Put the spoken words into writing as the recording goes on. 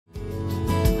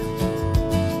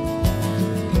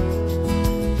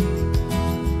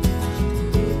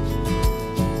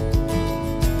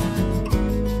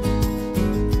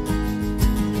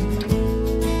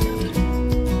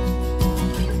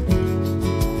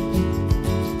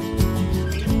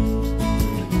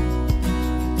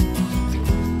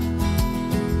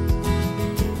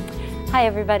Hi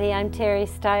everybody, I'm Teri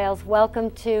Stiles. Welcome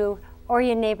to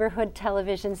Orion Neighborhood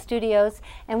Television Studios,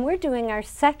 and we're doing our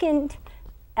second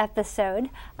episode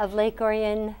of Lake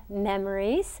Orion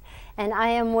Memories, and I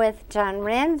am with John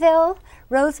Ranville,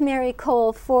 Rosemary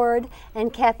Cole Ford,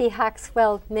 and Kathy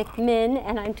Hoxwell McMinn,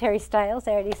 and I'm Teri Stiles,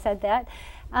 I already said that.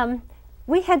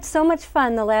 We had so much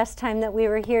fun the last time that we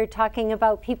were here talking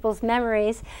about people's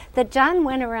memories that John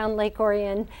went around Lake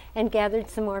Orion and gathered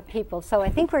some more people. So I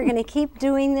think we're going to keep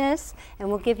doing this, and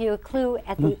we'll give you a clue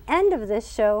at the end of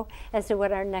this show as to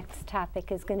what our next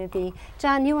topic is going to be.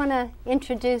 John, you want to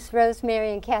introduce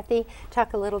Rosemary and Kathy,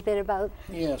 talk a little bit about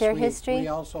their history? We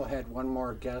also had one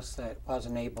more guest that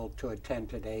wasn't able to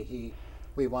attend today.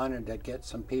 We wanted to get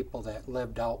some people that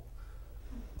lived out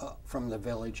from the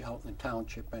village out in the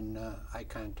township, and I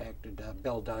contacted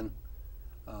Bill Dunn.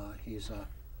 He's a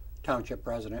township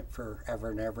resident forever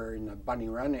and ever in the Bunny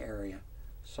Run area.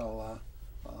 So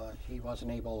he wasn't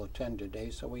able to attend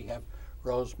today. So we have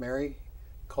Rosemary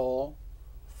Cole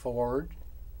Ford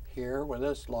here with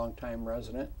us, longtime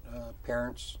resident.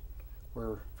 Parents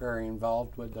were very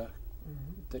involved with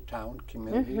the town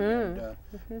community and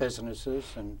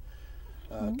businesses, and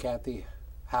Kathy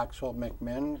Hoxwell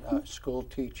McMinn, school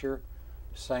teacher,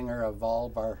 singer of all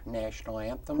of our national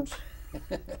anthems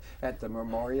at the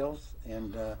memorials,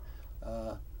 and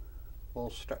we'll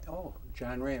start. Oh,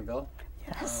 John Ranville.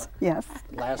 Yes, yes.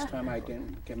 Last time I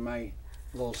didn't give my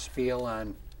little spiel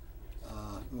on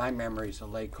my memories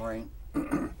of Lake Orion,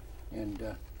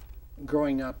 and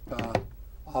growing up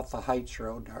off the Heights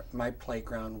Road, my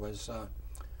playground was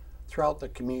throughout the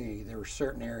community. There were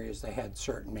certain areas that had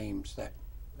certain names that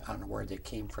I don't know where they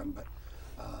came from, but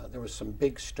there was some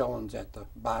big stones at the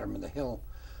bottom of the hill,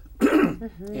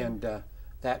 and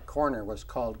that corner was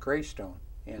called Greystone,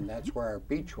 and that's where our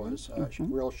beach was, a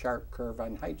real sharp curve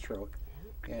on Heights Road,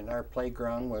 and our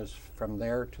playground was from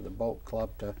there to the boat club,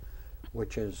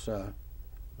 which is, I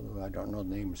don't know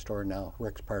the name of the store now,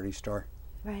 Rick's Party Store.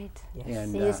 Right. Yes.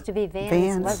 And, it used to be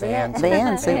Vans, wasn't it?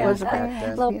 Vans, it was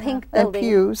a little pink building.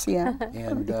 And pews, yeah.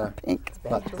 And pink.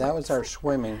 But that was our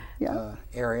swimming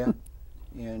area,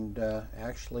 and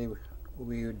actually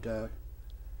we would,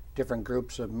 different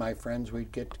groups of my friends,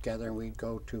 we'd get together and we'd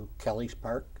go to Kelly's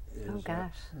Park. Oh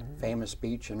gosh. Famous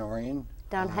beach in Orion.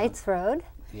 Down Heights Road.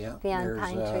 Yeah. Beyond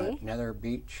Pine Tree. Another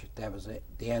beach that was at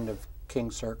the end of King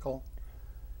Circle.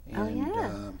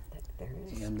 And,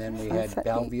 and then we had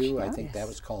Bellevue. I think that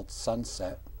was called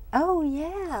Sunset. Oh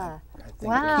yeah!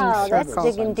 Wow, that's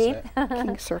digging deep.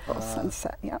 King Circle,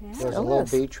 Sunset. Yeah. There was a little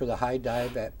beach with a high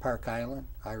dive at Park Island.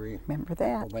 I remember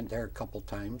that. I went there a couple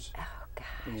times. Oh gosh!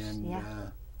 And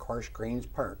of course, Greens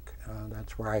Park.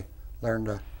 That's where I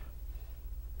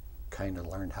kind of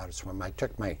learned how to swim. I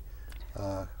took my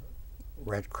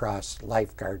Red Cross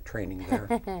lifeguard training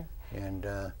there, and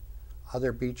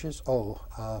other beaches.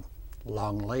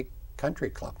 Long Lake Country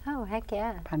Club. Oh, heck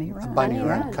yeah. Bunny Run. Bunny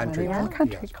Run Country Club.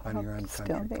 Country yes, Club. Bunny Run Still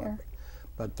Country there. Club.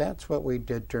 But that's what we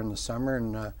did during the summer,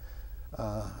 and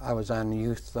I was on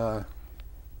youth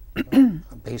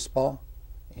baseball,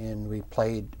 and we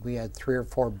had 3 or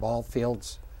 4 ball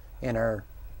fields in our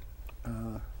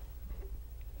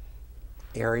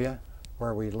area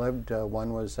where we lived.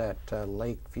 One was at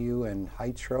Lakeview and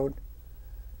Heights Road,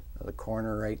 the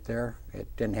corner right there. It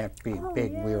didn't have to be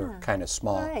big. We were kind of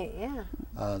small. Right, yeah.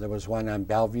 There was one on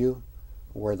Bellevue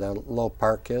where the little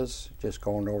park is, just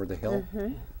going over the hill.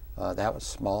 That was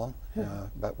small,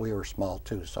 but we were small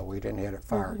too, so we didn't hit it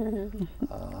far.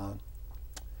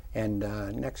 And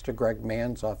next to Greg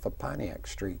Mann's off of Pontiac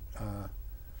Street,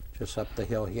 just up the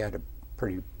hill, he had a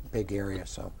pretty big area.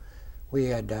 So we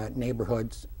had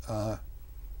neighborhoods,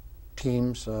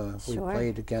 teams. We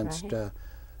played against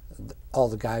all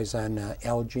the guys on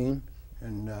Elgin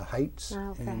and Heights,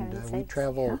 and we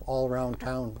traveled all around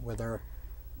town with our,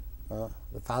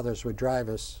 the fathers would drive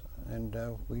us, and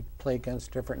we'd play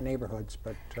against different neighborhoods.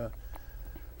 But got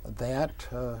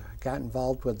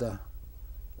involved with the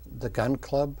gun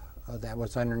club that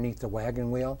was underneath the wagon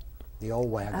wheel. The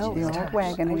old wagon wheel. The old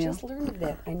wagon wheel. I just learned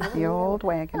that. I know the old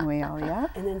wagon wheel, yeah.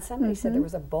 And then somebody said there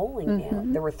was a bowling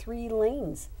alley. There were 3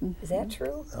 lanes. Is that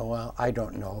true? Oh, well, I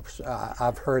don't know.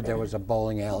 I've heard there was a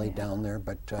bowling alley down there,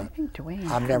 but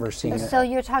I've never seen it. So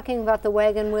you're talking about the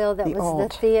wagon wheel that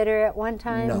was the theater at one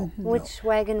time? No. Which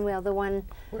wagon wheel? The one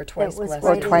where Twice Blessed,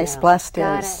 where Twice Blessed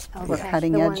is. Okay. We're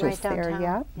cutting the edges right there,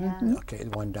 downtown. yeah. Okay,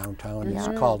 the one downtown is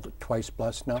called Twice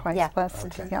Blessed now? Twice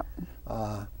Blessed, okay. yep.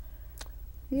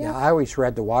 Yeah, I always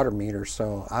read the water meter,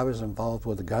 so I was involved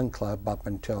with the gun club up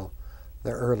until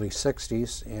the early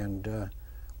 60s, and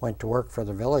went to work for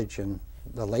the village in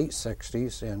the late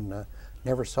 60s, and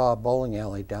never saw a bowling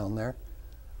alley down there.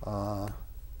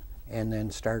 and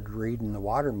then started reading the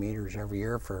water meters every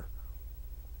year for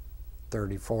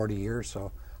 30, 40 years.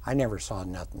 So I never saw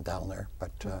nothing down there,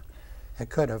 but it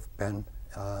could have been.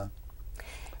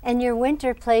 And your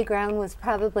winter playground was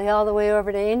probably all the way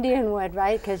over to Indianwood,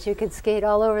 right? Because you could skate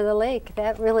all over the lake.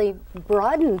 That really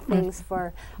broadened things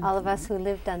for all of us who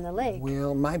lived on the lake.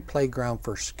 Well, my playground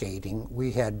for skating,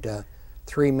 we had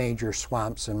 3 major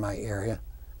swamps in my area.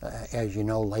 As you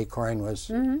know, Lake Orion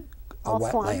was a All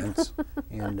wetlands,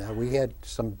 and we had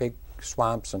some big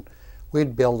swamps, and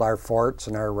we'd build our forts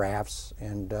and our rafts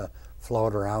and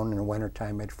float around. In the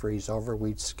wintertime, it'd freeze over.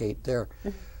 We'd skate there.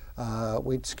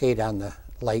 We'd skate on the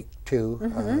lake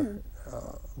too,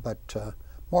 but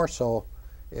more so,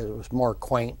 it was more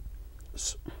quaint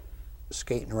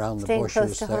skating around Staying the bushes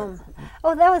close to there. home.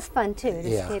 Oh, that was fun too,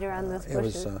 to skate around those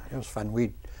bushes. It was fun.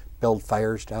 We'd build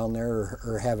fires down there,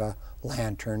 or have a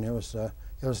lantern. It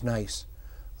was nice.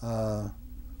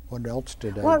 What else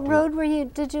did I do? What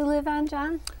road did you live on,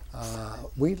 John?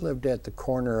 We lived at the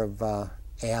corner of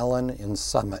Allen and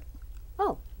Summit.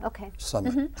 Oh, okay.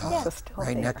 Summit,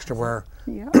 right next to where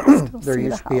there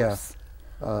used to be a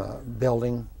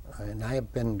building, and I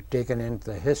have been digging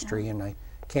into the history, and I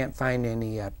can't find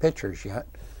any pictures yet.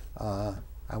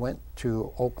 I went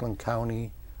to Oakland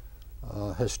County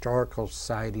Historical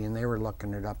Society, and they were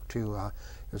looking it up too.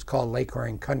 It was called Lake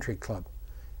Orion Country Club,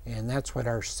 and that's what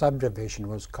our subdivision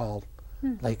was called,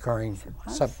 Lake Orion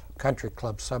Country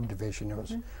Club subdivision. It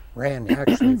was ran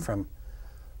actually from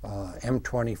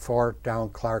M24 down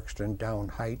Clarkston, down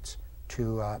Heights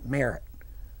to Merritt.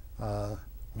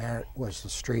 Merritt was the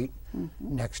street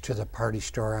next to the party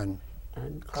store on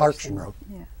Clarkston Road.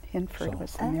 Yeah, Hinford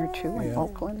was in there too, in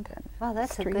Oakland. And Wow,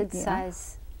 that's a good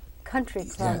size country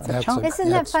club. Yeah, Isn't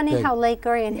that funny big. how Lake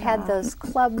Orion had those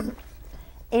club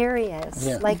areas,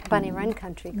 like Bunny Run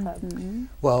Country Club?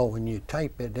 Well, when you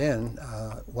type it in,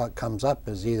 what comes up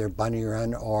is either Bunny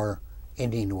Run or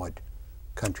Indianwood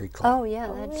Country Club. Oh, yeah,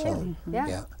 that's true.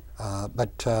 Yeah.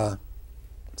 But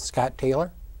Scott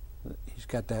Taylor, he's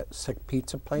got that sick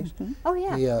pizza place. Oh,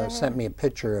 yeah. He sent me a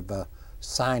picture of a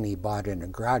sign he bought in a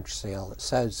garage sale that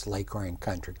says Lake Orion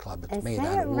Country Club. It's Is made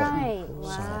that out of wood. right?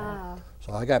 Wow.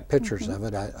 So I got pictures of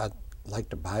it. I'd like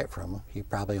to buy it from him. He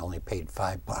probably only paid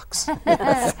 $5.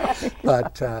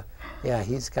 But yeah,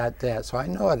 he's got that. So I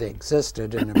know it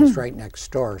existed, and it was right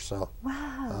next door. So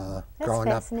Wow. That's growing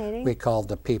fascinating. up, we called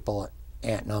the people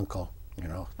aunt and uncle. You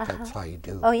know, that's how you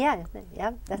do. Oh, yeah.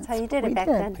 Yep, that's how you did it back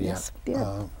then. Yes, we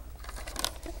did.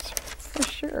 For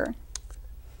sure.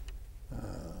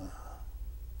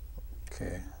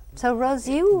 Okay. So, Rose,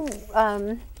 you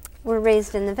were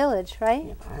raised in the village,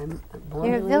 right? I'm born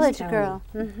You're a and village raised girl.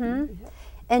 down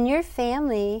And your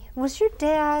family, was your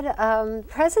dad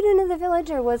president of the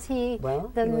village, or was he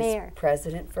Well, the he mayor? was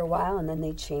president for a while, and then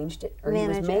they changed it, or he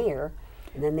was Manager. mayor,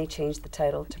 and then they changed the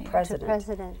title to president.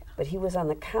 President. But he was on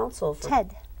the council for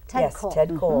Ted yes, Cole.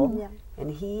 Ted Cole, Yeah.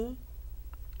 and he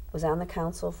was on the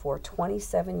council for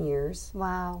 27 years,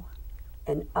 Wow.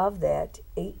 and of that,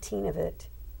 18 of it,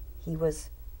 he was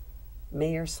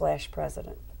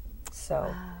mayor/president.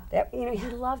 So that he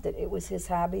loved it. It was his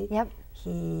hobby. Yep.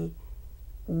 He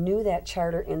knew that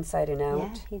charter inside and out.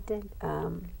 Yeah, he did.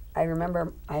 I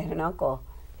remember I had an uncle,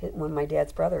 one of my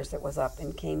dad's brothers, that was up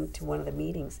and came to one of the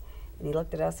meetings, and he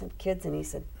looked at us and kids and he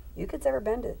said, "You kids ever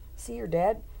been to see your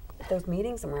dad at those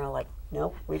meetings?" And we're all like,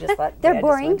 "Nope, we just thought They're Dad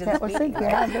boring. Just went to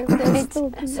That this was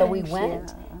meeting." yeah. So we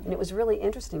went, and it was really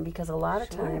interesting because a lot of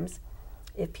times,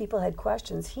 if people had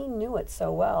questions, he knew it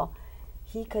so well.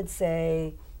 He could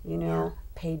say,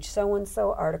 page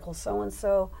so-and-so, article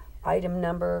so-and-so, item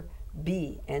number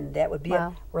B, and that would be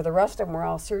it. Where the rest of them were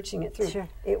all searching it through. Sure.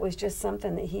 It was just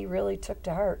something that he really took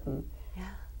to heart, and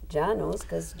John knows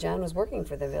because John was working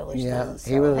for the village Yeah, then.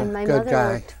 he was And my a good mother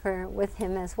guy. worked with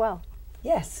him as well.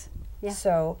 Yes. Yeah.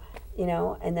 So,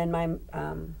 and then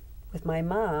with my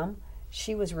mom,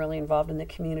 she was really involved in the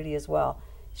community as well.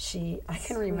 I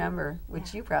can remember,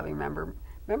 which you probably remember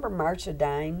March of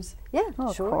Dimes? Yeah,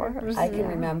 Oh, sure. of course. I can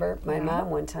remember my mom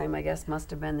one time, I guess, must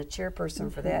have been the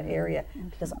chairperson for that area,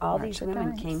 because all March these of women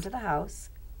Dimes. came to the house.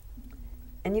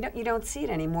 And you don't see it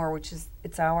anymore, which is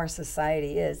it's how our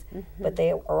society is. But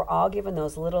they are all given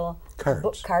those little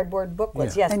Cards. cardboard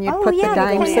booklets. Yeah. Yes. And you Oh, put yeah, the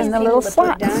dimes because in the people little to put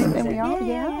slots. dimes And we in. all,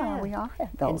 Yeah. we all had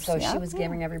those. And so yeah. she was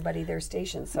giving everybody their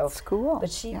station. So That's cool.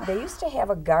 But they used to have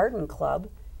a garden club,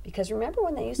 because remember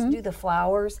when they used to do the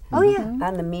flowers Oh, yeah.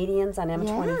 on the medians on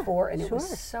M24, and it sure.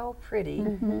 was so pretty.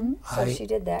 So she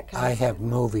did that kind I of have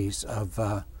movies of,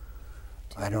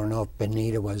 I don't know if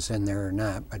Benita was in there or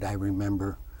not, but I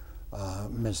remember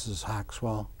Mrs.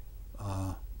 Hawkswell,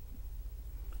 I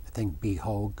think B.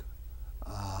 Hogue,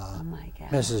 Oh my God.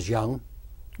 Mrs. Young,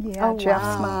 Yeah, Oh, Jeff's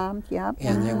wow. mom. Yep.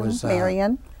 and there was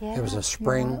Marion. Yeah. It was a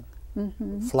spring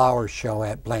flower show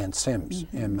at Bland Sims,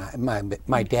 and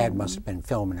my dad must have been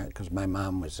filming it because my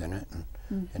mom was in it,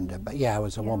 and but yeah, it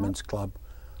was a women's club.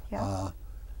 Yeah.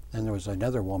 And there was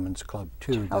another women's club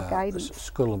too. Child the guidance.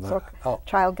 School of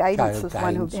Child Guidance Child is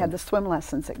one who Guidance had the swim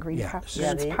lessons at Green Yeah. Park.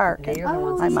 Yeah, Greens Park. they And are the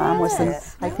ones my that mom was in.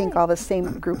 yes. I think all the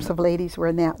same groups of ladies were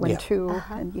in that one Yeah. too.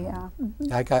 And yeah.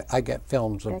 I got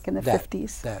films of Back in the that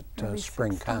 50s, that early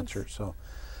spring 60s. concert. So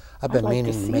I've been like to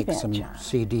meaning to see make that, some John.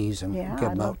 CDs and Yeah, give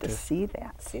I'd them love out to to see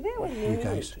that. See, that was you neat.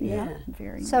 guys. Yeah,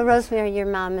 very So Rosemary, your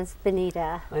mom is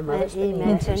Benita. My mother's You Benita.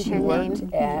 mentioned She her worked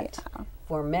name. at,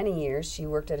 for many years, she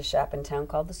worked at a shop in town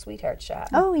called the Sweetheart Shop.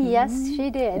 Oh yes, she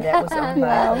did. That was owned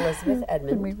by Elizabeth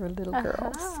when we Edmond. were little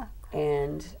girls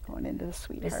And going into the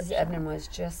sweetheart. Mrs. shop. Edmond was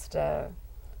just,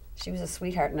 she was a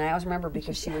sweetheart. And I always remember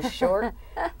because she was short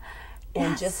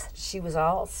and just, she was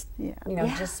all, Yeah. you know,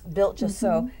 Yeah. just built just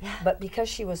so. But because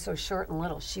she was so short and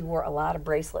little, she wore a lot of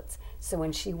bracelets. So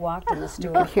when she walked in the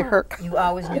store, Yerk. you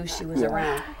always knew she was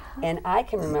around. And I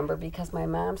can remember because my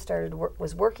mom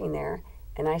was working there,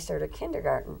 and I started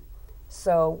kindergarten.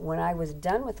 So when I was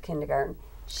done with kindergarten,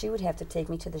 she would have to take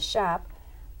me to the shop.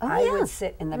 I would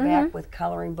sit in the back with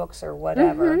coloring books or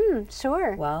whatever.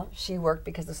 Sure. Well, she worked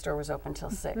because the store was open till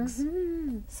 6.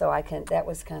 So that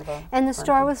was kind of a And the fun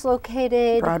store thing. was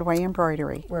located Broadway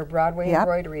embroidery. Where Broadway Yep.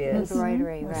 Embroidery is.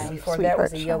 embroidery, right? Before that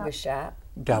was a Sweetheart yoga shop.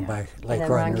 down by And Lake then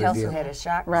Ron Orion Kelso Review. had a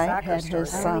soccer Right, had store.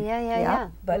 his, Oh yeah, yeah, yeah. yeah.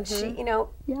 But she, you know,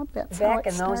 Yep, that's how back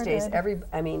it in those days,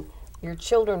 started. your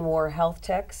children wore Health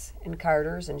Techs and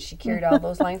Carters, and she carried all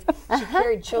those lines. She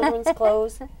carried children's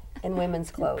clothes and women's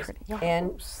clothes,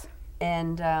 and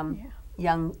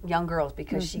young girls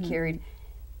because she carried.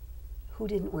 Who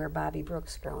didn't wear Bobby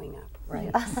Brooks growing up, right?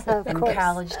 Of In course.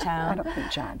 College I Town. don't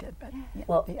think John did, but yeah,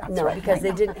 Well, that's no, right, because I they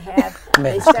know. didn't have. They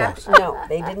Men's stopped. clothes. No,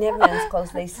 they didn't have men's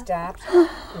clothes. They stopped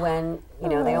when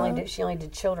they only did. She only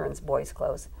did children's boys'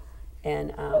 clothes,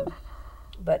 and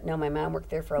but no, my mom worked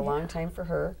there for a long time for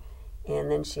her, and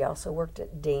then she also worked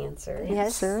at Dancers.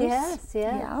 Yes, Dancers. yes,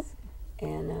 yes. Yep.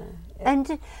 And And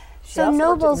she so also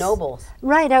Nobles. worked at Nobles.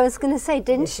 Right, I was going to say,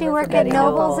 didn't she she worked work for at Betty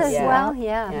Nobles Noble, as yeah. well?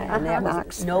 Yeah. Yeah, and that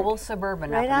was Noble Suburban.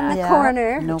 Right up on in the Yeah.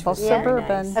 corner. Noble Yeah.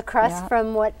 Suburban. Across Yeah.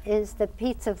 from what is the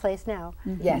pizza place now.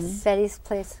 Yes. Betty's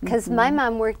place. Because my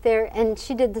mom worked there and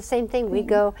she did the same thing. We'd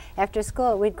go after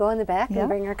school, we'd go in the back Yeah. and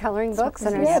bring our coloring books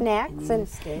and we our did. snacks. And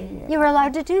stayed. you were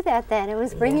allowed to do that then. It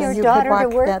was bring Yes. your You could daughter to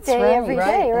walk- work that's day right. every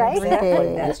day, right? Exactly.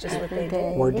 day. That's just what they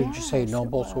did. Where did you say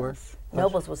Nobles were?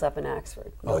 Nobles was up in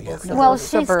Oxford. Oh, yeah. Nobles Well,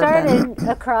 Suburban. she Suburban. started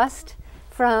across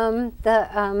from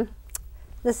the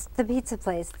pizza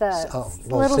place, the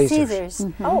Little Caesars.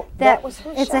 Caesars. Oh, that was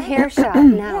her It's a shop. hair shop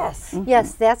now. Yes.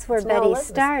 Yes, that's where It's now Betty Elizabeth's.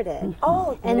 started.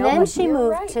 Oh, And no, then but she you're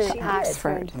moved right, to she did.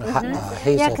 Oxford.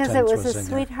 Hazelton's Yeah, because it was a in there.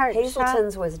 sweetheart shop.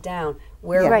 Hazelton's was down.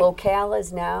 Where Right. Locale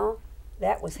is now,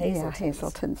 that was Yeah, Hazelton's.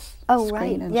 Hazelton's Oh, screen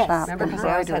right, and yes. shop Remember, because they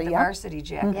always had the embroidery. Yep. varsity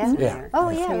jackets Yeah. in Yeah. there. Oh,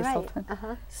 Yes, yeah, right. Hazelton.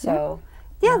 So,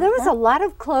 Yeah, there was a lot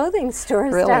of clothing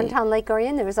stores Really. downtown Lake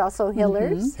Orion. There was also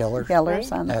Hiller's. Hillers.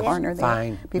 Hillers on the That's corner there.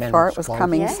 fine Before men's it was clothes.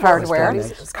 Cummings Yes. Hardware.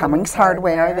 It was Cummings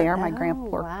Hardware there. My grandpa Oh,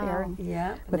 worked wow. there and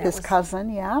yeah. with his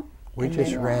cousin. Yeah. We And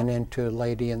just then, ran into a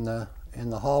lady in the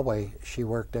hallway. She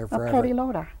worked there forever. Patty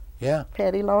Loda. Yeah.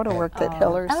 Patty Loda worked at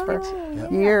Hillers for yeah.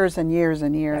 years and years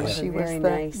and years. That was She a was very the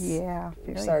nice- yeah. I'm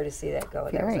Very, sorry to see that go.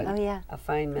 That Very. was Oh, yeah. a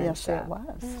fine men's yes, shop. it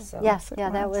was. So, Yes, it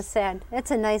yeah, that was sad. It's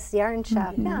a nice yarn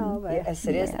shop now. But Yes,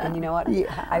 it is. And you know what?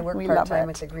 Yeah, I work we love part-time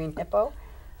it. at the Green Hippo,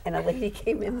 and a lady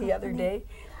came in the other day,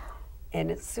 and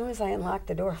as soon as I unlocked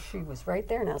the door, she was right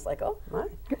there, and I was like, oh, my.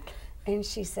 And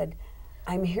she said,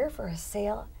 I'm here for a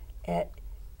sale at,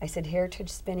 I said, Heritage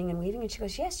Spinning and Weaving, and she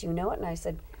goes, yes, you know it? And I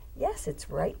said, yes, it's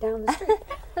right down the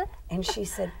street. And she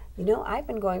said, you know, I've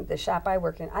been going, the shop I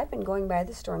work in, I've been going by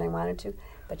the store and I wanted to,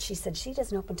 but she said, she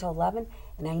doesn't open till 11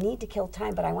 and I need to kill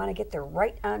time, but I want to get there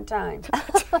right on time.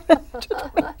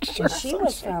 And she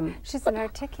was from, she's an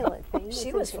articulate thing. she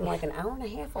isn't was from like an hour and a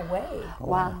half away.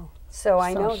 Wow. So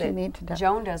I So know she needed that to-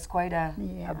 Joan does quite a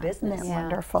Yeah, business. isn't that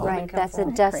wonderful? Right, come that's a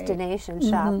forward. destination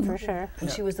shop for sure. And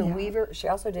she was the weaver. She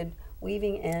also did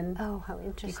weaving and, Oh, how you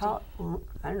interesting. call it,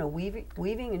 I don't know,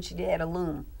 weaving, and she had a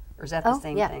loom. Or is that the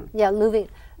same yeah, thing? yeah, looming.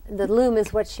 The loom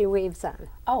is what she weaves on.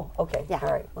 Oh, okay. Yeah.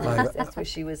 All right. Well, Right. that's what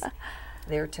she was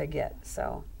there to get.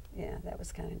 So, yeah, that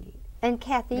was kind of neat. And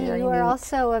Kathy, Very you are neat.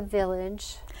 also a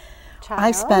village child.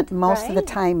 I spent most of the right?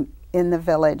 time in the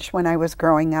village when I was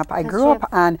growing up. I 'Cause grew you up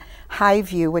on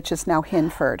Highview, which is now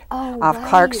Hinford, Oh, off right.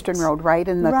 Clarkston Road, right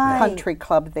in the Right. country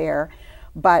club there.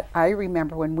 But I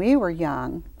remember when we were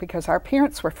young, because our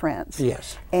parents were friends.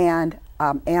 Yes. And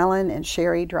Allen and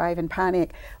Sherry Drive in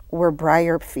Pontiac were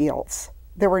briar fields.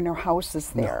 There were no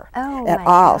houses there at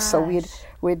all. So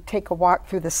we'd take a walk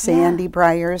through the sandy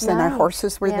briars, and our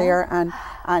horses were there on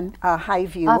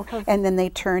Highview, and then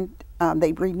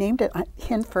they renamed it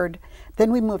Hinford.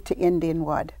 Then we moved to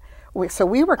Indianwood. So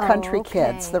we were country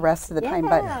kids the rest of the time,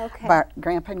 but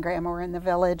Grandpa and Grandma were in the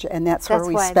village, and that's where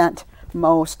we spent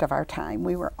most of our time.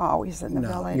 We were always in the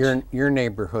village. Your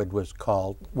neighborhood was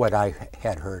called, what I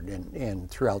had heard,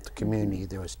 and throughout the community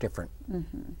there was different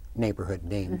neighborhood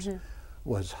names,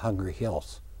 was Hungry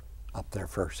Hills up there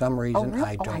for some reason. Really?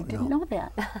 I don't know. I didn't know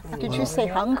that. Did you say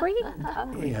Hungry?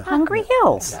 Yeah. Hungry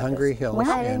Hills. Hungry Hills.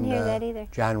 Well, I didn't hear that either.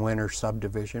 John Winter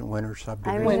Subdivision, Winter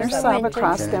Subdivision. Winter Sub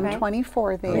across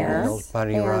M24 there. The old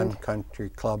Bunny Run Country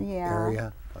Club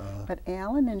area. But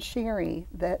Alan and Sherry,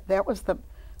 that was the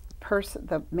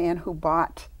man who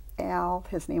bought Al.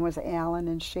 His name was Alan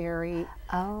and Sherry,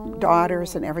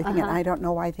 daughters and everything, and I don't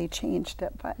know why they changed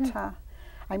it, but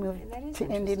I moved to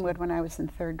Indianwood when I was in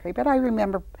 3rd grade. But I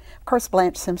remember, of course,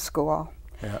 Blanche Sims School,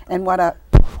 and what a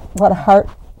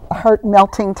heart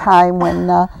melting time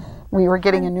when we were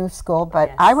getting a new school.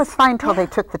 But I was fine till they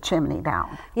took the chimney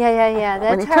down. That's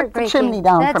when they took the chimney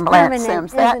down from Blanche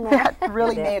Sims, that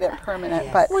really made it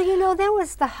permanent. But well, you know, that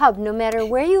was the hub. No matter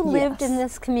where you lived in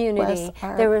this community,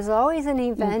 there was always an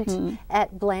event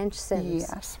at Blanche Sims.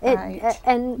 Yes, right.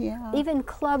 And even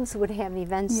clubs would have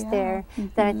events there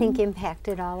that I think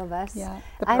impacted all of us. Yeah,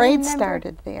 the parade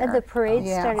started there. The parade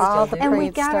started all there. the And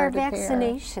we parades got our started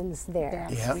vaccinations there.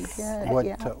 Yes, we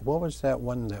did. What was that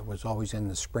one that was always in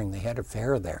the spring? They had a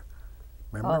fair there.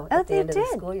 Remember? At the end of the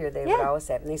school year, they would always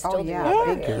have, and they still do.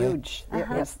 Big, huge.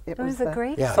 It was a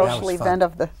great social event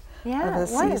of the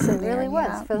season. It really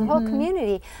was for the whole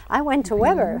community. I went to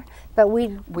Weber, but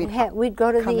we'd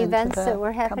go to the events that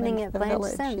were happening at Blanche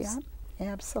Sims. Yeah,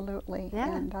 absolutely.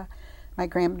 Yeah. And my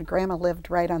grandma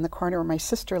lived right on the corner where my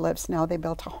sister lives now. They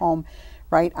built a home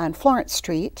right on Florence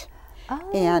Street.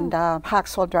 And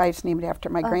Hawkswell Drive's named after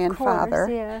my grandfather.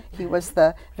 Course, he was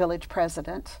the village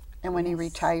president. And when he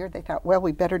retired, they thought, well,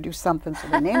 we better do something. So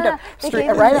they named a street.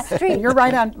 And you're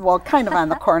right on, well, kind of on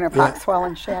the corner of Hawkswell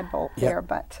and Shadbolt there.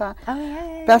 But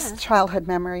best childhood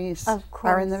memories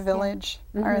are in the village.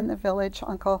 Are in the village.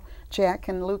 Uncle Jack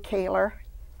and Lou Kaler.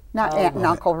 Not aunt and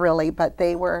uncle, really, but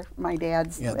they were my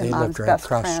dad's and mom's best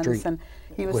friends. And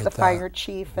he was the fire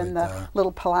chief, and the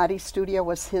little Pilates studio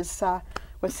was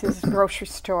his grocery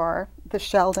store. The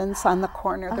Sheldons on the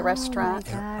corner, the restaurant.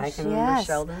 I can remember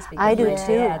Sheldons because I do my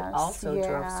too. dad also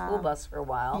drove school bus for a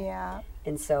while. Yeah.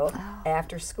 And so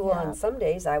after school on some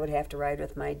days, I would have to ride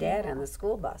with my dad on the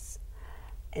school bus.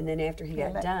 And then after he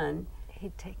got done,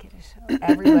 he'd take it to Sheldon.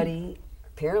 Everybody,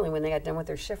 apparently when they got done with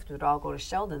their shift, would all go to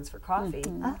Sheldon's for coffee.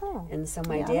 And so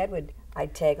my dad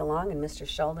I'd tag along, and Mr.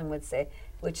 Sheldon would say,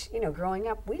 which, growing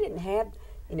up, we didn't have,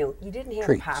 you didn't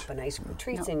have pop and ice cream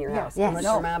treats in your house unless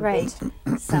your mom baked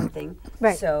something.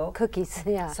 So cookies,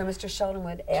 So Mr. Sheldon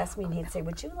would ask me, and he'd say,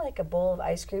 would you like a bowl of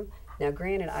ice cream? Now,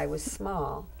 granted, I was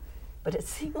small, but it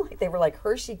seemed like they were like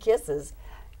Hershey Kisses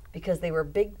because they were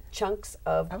big chunks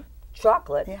of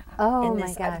chocolate in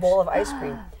this bowl of ice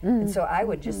cream. And so I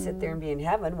would just sit there and be in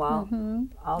heaven while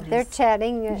all these they're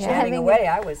chatting away.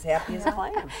 I was happy as a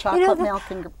clam. Chocolate milk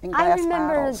in glass I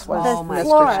remember bottles the was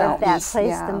floor Mr. of that Sheldon's.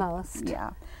 place the most.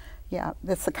 Yeah,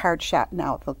 that's the card shop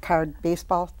now, the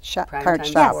baseball shop, Prime card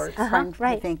time shop. sports.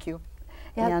 Right. Thank you.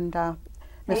 And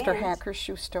Mr. Hacker's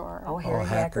shoe store. Oh, Harry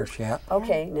Hacker's.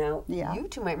 Okay, now you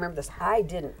two might remember this. I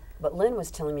didn't, but Lynn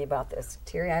was telling me about this.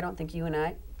 Terry, I don't think you and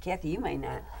I, Kathy, you may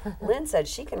not. Lynn said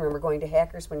she can remember going to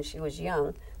Hacker's when she was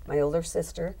young, my older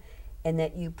sister, and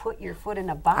that you put your foot in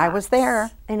a box. I was there.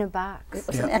 In a box. It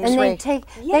was an And X-ray.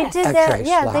 they did that. They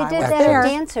did that at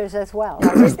dancers as well.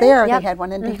 I was there. They had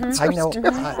one in dancers. I know.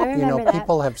 I remember that.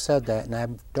 People have said that, and I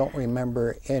don't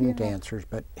remember in dancers,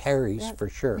 but Harry's for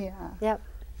sure. Yeah.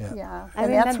 I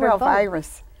And that's where remember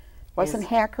Elvira's wasn't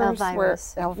Hackers where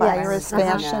Elvira's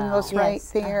fashion was right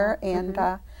there,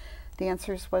 and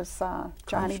dancers was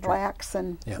Johnny Black's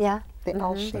and the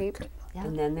L-shaped.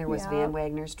 And then there was Van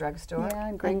Wagner's drugstore. Yeah,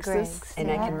 and Greg's.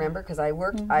 And I can remember because I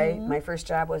worked. My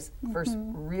first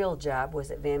real job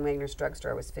was at Van Wagner's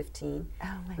drugstore. I was 15,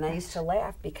 and I used to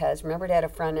laugh because remember it had a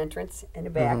front entrance and a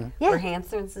back where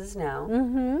Hanson's is now.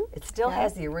 It still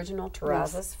has the original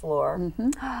terrazas floor,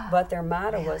 but their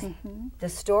motto was the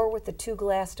store with the 2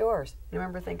 glass doors. You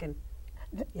remember thinking,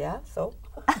 so.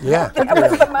 Yeah. That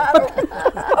was the motto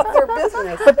of their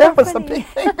business. But that was the big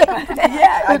thing.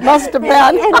 It must have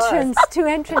been. 2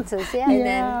 entrances, And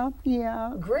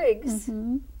then Griggs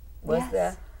was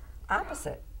the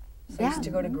opposite. So I used to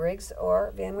go to Griggs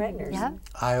or Van Wagner's. Yeah.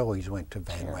 I always went to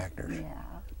Van Wagner's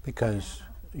because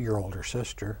your older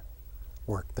sister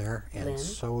worked there, and Lynn.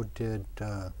 so did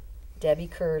Debbie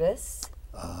Curtis.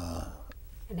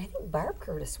 And I think Barb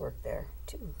Curtis worked there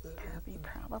too.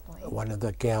 Probably. one of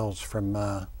the gals from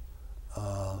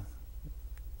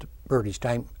Birdie's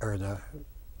Dime, or the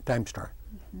Dime Store.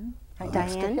 Right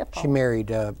next to Diane? Hippo. She married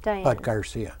Diane. Bud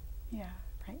Garcia. Yeah,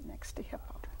 right next to Hippo.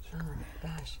 Oh my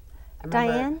gosh. I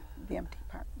remember Diane? The empty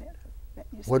part. That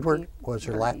used to Woodward be was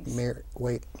her Birdie's.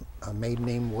 maiden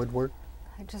name. Woodward.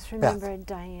 I just remember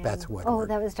Diane. Beth Oh, Woodward.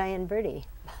 that was Diane Birdie.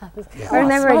 Yeah. I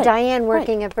remember right. Diane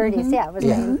working at Birdie's. Yeah, it was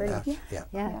Diane Birdie. yeah.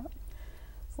 Yeah.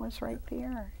 Was right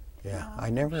there. Yeah, I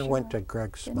never went to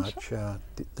Greg's Didn't much. The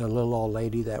little old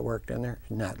lady that worked in there,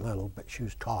 not little, but she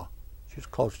was tall. She was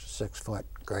close to 6 foot,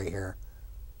 gray hair.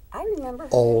 I remember her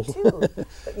Old. too.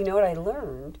 But you know what I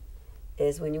learned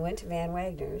is when you went to Van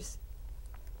Wagner's,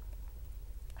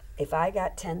 if I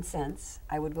got 10 cents,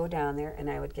 I would go down there and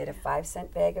I would get a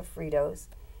 5-cent bag of Fritos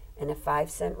and a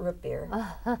 5-cent root beer,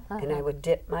 and I would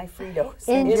dip my Fritos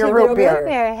Into your the root root beer.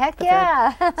 beer. Heck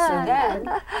yeah. So then,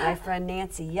 my friend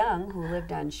Nancy Young, who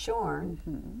lived on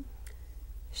Shorn,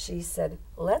 she said,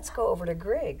 let's go over to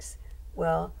Griggs.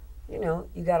 Well, you know,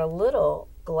 you got a little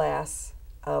glass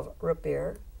of root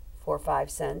beer for 5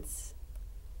 cents,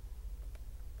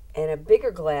 and a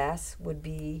bigger glass would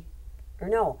be, or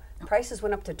no, prices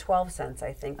went up to 12 cents,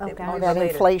 I think. Okay. Oh, We that were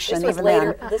later. inflation This was even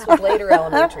later, then. This was later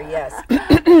elementary, yes.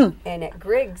 And at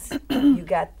Griggs, you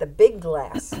got the big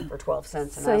glass for 12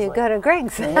 cents. And So I was you like, go to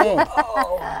Greg's.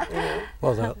 oh, you know.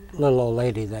 Well, the little old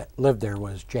lady that lived there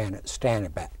was Janet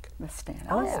Stannebeck. The stand.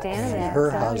 Oh, yeah. Stanley. And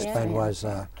her Oh, yeah. husband was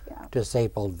a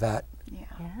disabled vet, Yeah.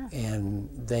 and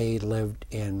they lived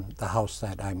in the house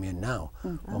that I'm in now.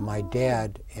 Well, my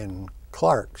dad and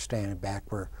Clark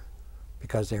Stannebeck were,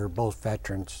 because they were both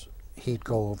veterans, he'd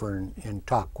go over and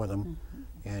talk with them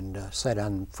and sit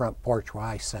on the front porch where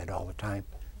I sat all the time.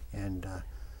 And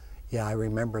yeah, I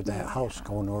remember that house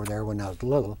going over there when I was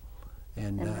little,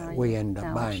 and we ended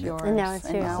up buying it. And now it's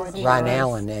yours, now isn't it's it? Ron yours.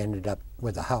 Allen ended up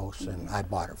with a house, and I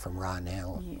bought it from Ron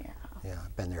Allen. Yeah. Yeah,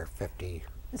 I've been there 50.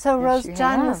 So Rose, you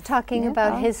John was have. talking Yeah.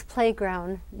 about his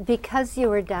playground. Because you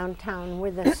were downtown,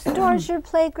 were the stores your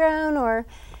playground, or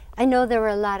I know there were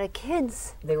a lot of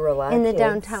kids There were a lot in of the kids.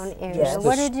 downtown area. Yes.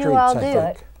 What The did you streets, all I do? think.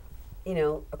 But, you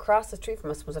know, across the street from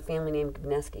us was a family named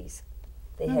Gabneski's.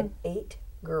 They had 8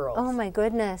 girls. Oh my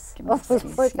goodness! Oh, those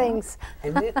Gimneskis, poor yeah. things.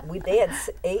 And they had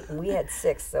 8 and we had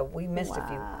 6, so we missed a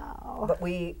Wow. few. But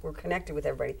we were connected with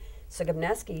everybody. So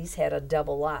Gabneski's had a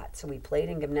double lot. So we played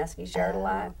in Gabneski's yard a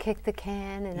lot. Kick the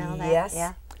can and all that. Yes.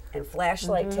 Yeah. And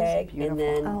flashlight tag. And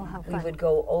then Oh, how we fun. would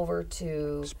go over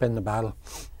to, Spin the bottle.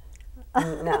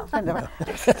 no.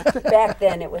 Back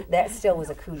then, that still was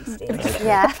a cootie stand.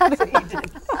 Yeah.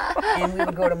 And we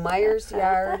would go to Myers'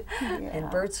 yard and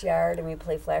Bert's yard, and we'd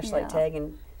play flashlight tag.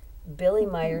 And Billy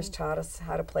Myers taught us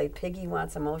how to play Piggy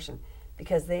Wants a Motion,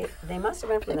 because they must have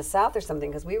been from the South or something,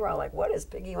 because we were all like, what is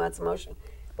Piggy Wants a Motion?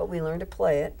 But we learned to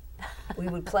play it. We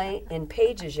would play in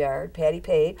Page's yard, Patty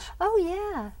Page, Oh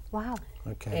yeah. Wow.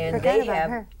 Okay. and Forgot they about have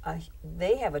her.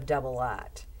 they have a double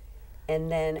lot.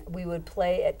 And then we would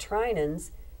play at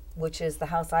Trinan's, which is the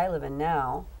house I live in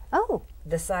now. Oh.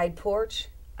 The side porch,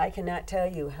 I cannot tell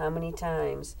you how many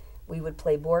times we would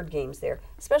play board games there,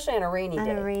 especially on a rainy On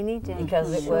day. a rainy day.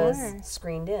 Because it Sure. was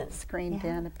screened in. Screened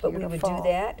in. But we would do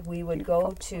that. We would go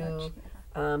to,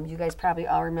 you guys probably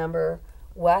all remember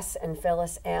Wes and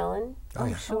Phyllis Allen. Oh,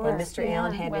 yeah. Sure. When Mr.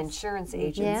 Allen had an Wes. insurance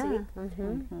agency. Yeah.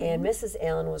 Mm-hmm. And Mrs.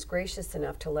 Allen was gracious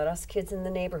enough to let us kids in the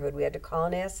neighborhood, we had to call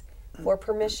and ask for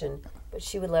permission, but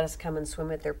she would let us come and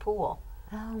swim at their pool.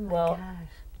 Oh my Well, gosh.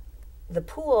 The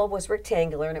pool was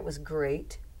rectangular and it was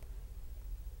great.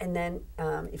 And then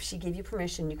if she gave you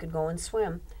permission, you could go and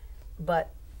swim. But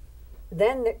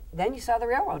then you saw the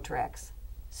railroad tracks.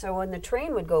 So when the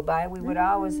train would go by, we would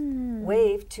always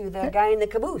wave to the guy in the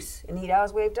caboose, and he'd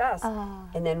always wave to us. Oh.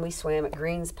 And then we swam at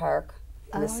Greens Park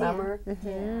in the yeah. summer.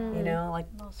 Mm-hmm. You know, like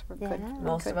Those were Yeah. good.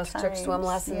 most good of us took times. swim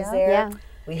lessons Yeah. there. Yeah.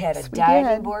 We had a Yes, we diving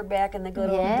did. board back in the good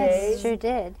old Yes, days. sure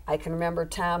did. I can remember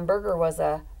Tom Berger was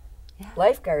a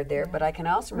lifeguard there, but I can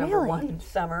also remember Really? one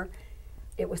summer,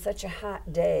 it was such a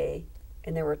hot day,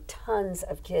 and there were tons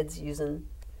of kids using,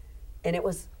 and it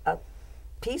was a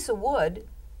piece of wood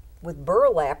with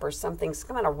burlap or something,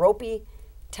 some kind of ropey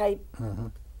type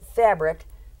fabric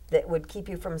that would keep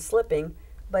you from slipping,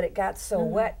 but it got so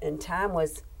wet, and Tom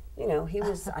was, you know, he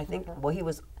was, I think, well, he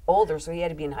was older, so he had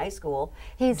to be in high school.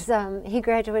 He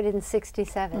graduated in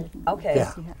 '67. Okay.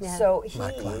 Yeah. Yeah. So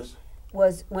My he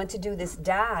class. went to do this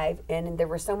dive, and there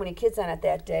were so many kids on it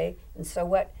that day, and so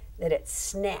what? that it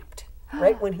snapped.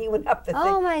 Right when he went up, the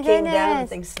thing my came down, the goodness.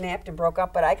 thing snapped and broke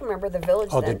up. But I can remember the village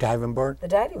Oh, then. the diving board? The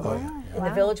diving board. yeah. And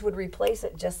the village would replace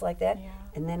it just like that.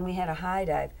 And then we had a high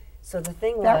dive. So the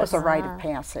thing That was a rite of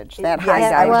passage. That Yes, high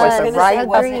it dive was. was I a was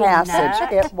rite agreeing. of passage.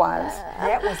 That- It was.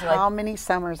 That was like How many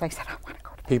summers I said, I want to go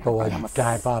to that. People would almost-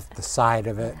 dive off the side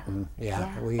of it, and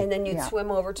we. and then you'd Yeah.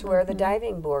 swim over to where the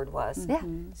diving board was. Yeah.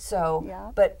 So, Yeah.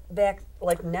 but back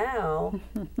like now,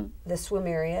 the swim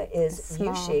area is Small.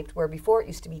 U-shaped, where before it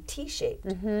used to be T-shaped.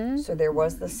 So there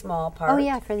was the small part. Oh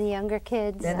yeah, for the younger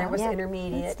kids. Then there was yeah.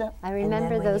 intermediate. Step. I and remember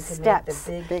then when those you could make steps.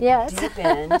 The big, Yes. deep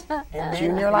end. And then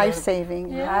Junior the life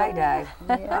saving. high dive.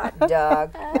 Hot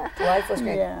dog. Life was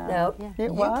great. Yeah. Now, It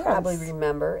you was. probably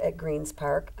remember at Greens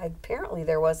Park, apparently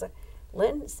there was a,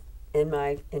 Lynn's in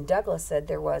Douglas said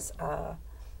there was a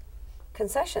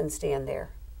concession stand there.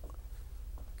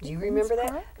 Do you remember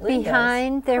that? Lynn does.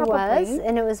 Behind there was, Probably.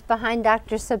 and it was behind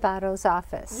Dr. Sabato's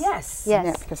office. Yes. Yes.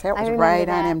 Yeah, because that I was remember right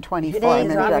that. on M24, They and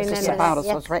then dropped Dr. remember that, Sabatos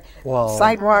yes. was right. Well-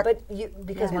 Sidewalk. But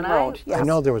because and when road. I Yes. I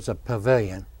know there was a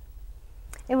pavilion.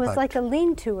 It was But- like a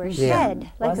lean-to or Yeah.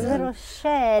 shed, like Was a it? little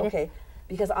shed. okay,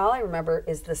 because all I remember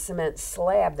is the cement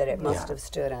slab that it must have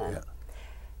stood on. Yeah.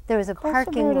 There was a Across from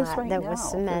parking where it is lot right that now, was where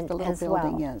cement the little as well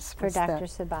building is, for was that- Dr.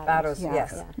 Sabatos. Battles, Yeah.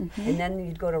 yes. Yeah. And then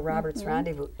you'd go to Robert's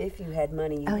Rendezvous. If you had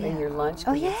money, you'd Oh, bring yeah. your lunch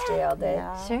Oh, because you'd stay all day.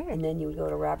 Yeah. Sure. And then you would go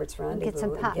to Robert's Rendezvous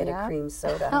some and pop. get Yeah. a cream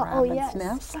soda. Oh, Robin's yes.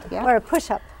 Nest. Or Yeah. a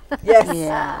push-up. Yes.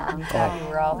 Yeah. You thought you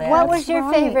were all that. What was your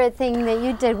right. favorite thing that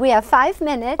you did? We have 5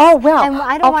 minutes. Oh, well. And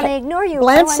I don't want to okay. ignore you. I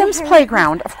wanna Blansom's hear-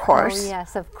 Playground, of course. Oh,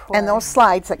 yes, of course. And those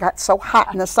slides that got so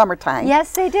hot in the summertime.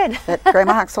 Yes, they did. That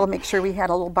Grandma Huxell would make sure we had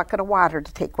a little bucket of water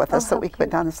to take with us how that we could put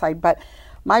down the side. But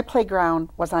my playground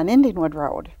was on Indianwood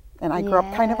Road, and I grew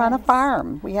up kind of on a Yes.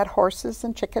 farm. We had horses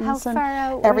and chickens How and far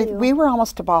out were everything. you? We were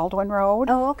almost to Baldwin Road.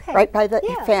 Oh, okay. Right by the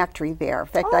Yeah. factory there. In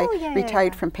fact, Oh, I yeah, yeah,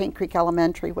 retired yeah. from Paint Creek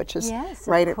Elementary, which is Yes, of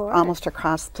right course. almost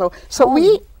across. So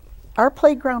our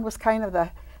playground was kind of the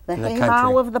In the hay-how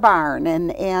country. of the barn and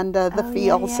the Oh, yeah,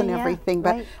 fields yeah, and yeah. everything.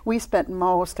 But Right. we spent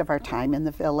most of our time in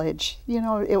the village. You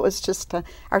know, it was just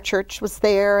our church was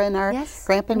there, and our Yes.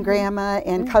 grandpa and grandma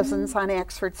and cousins on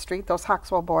Axford Street, those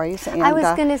Hoxwell boys. And, I was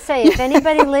going to say, if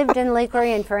anybody lived in Lake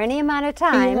Orion for any amount of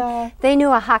time, Yeah. they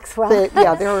knew a Hoxwell. there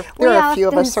were We a few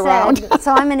of often us around. said-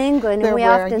 so I'm in England, and There we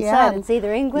were, often yeah. said it's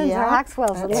either England's or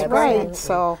Hoxwell's. in That's Lake right. Orion.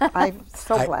 So I'm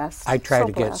so blessed. I tried so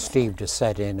to get blessed. Steve to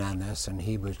set in on this, and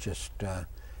he was just,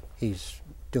 he's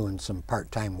doing some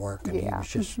part-time work, and he Yeah. was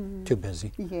just too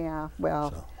busy. Yeah,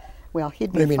 well,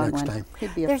 he'd be Maybe a fun next one. time.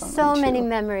 He'd be a There's fun so one, many too.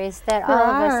 memories that There all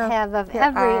of us are. have of There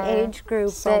every are age group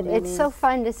so that it's so many.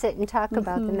 fun to sit and talk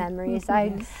about the memories.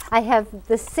 I have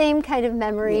the same kind of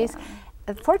memories.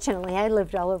 Fortunately, I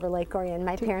lived all over Lake Orion.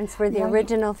 My parents were the Yeah.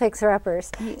 original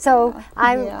fixer-uppers. So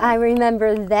I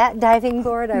remember that diving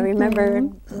board. I remember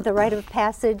the rite of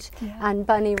passage on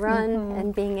Bunny Run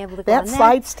and being able to go That on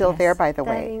slide's still there, by the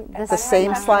way. Diving- The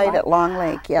same slide at Long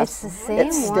Lake, yes. It's the same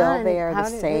It's still one. there, How the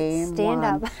did it same stand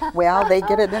one. up? Well, they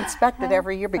get it inspected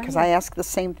every year because I ask the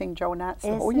same thing Joe Knott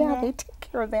said. Oh Isn't yeah, it? they take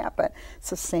care of that, but it's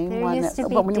the same There one used that to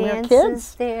be when we were dances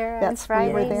kids. there on That's we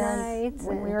were Friday there nights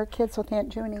when we and- were kids with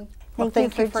Aunt Junie.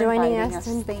 Thank you for joining inviting us,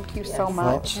 and- Thank you so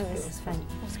much. It was fun.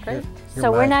 It was great. You're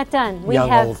So we're my not done. We young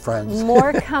have old friends.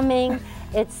 more coming.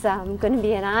 It's going to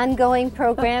be an ongoing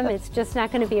program. It's just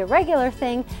not going to be a regular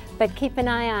thing, but keep an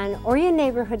eye on Orion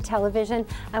Neighborhood Television.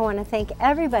 I want to thank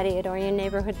everybody at Orion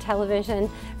Neighborhood Television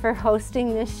for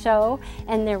hosting this show,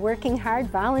 and they're working hard,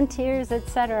 volunteers,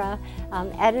 etc.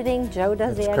 Editing, Joe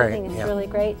does the That's great, editing. It's yeah. really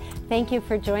great. Thank you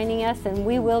for joining us, and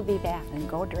we will be back. And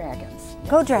go Dragons.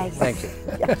 Go Dragons. Thank you.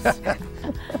 Yes.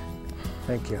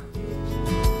 Thank you.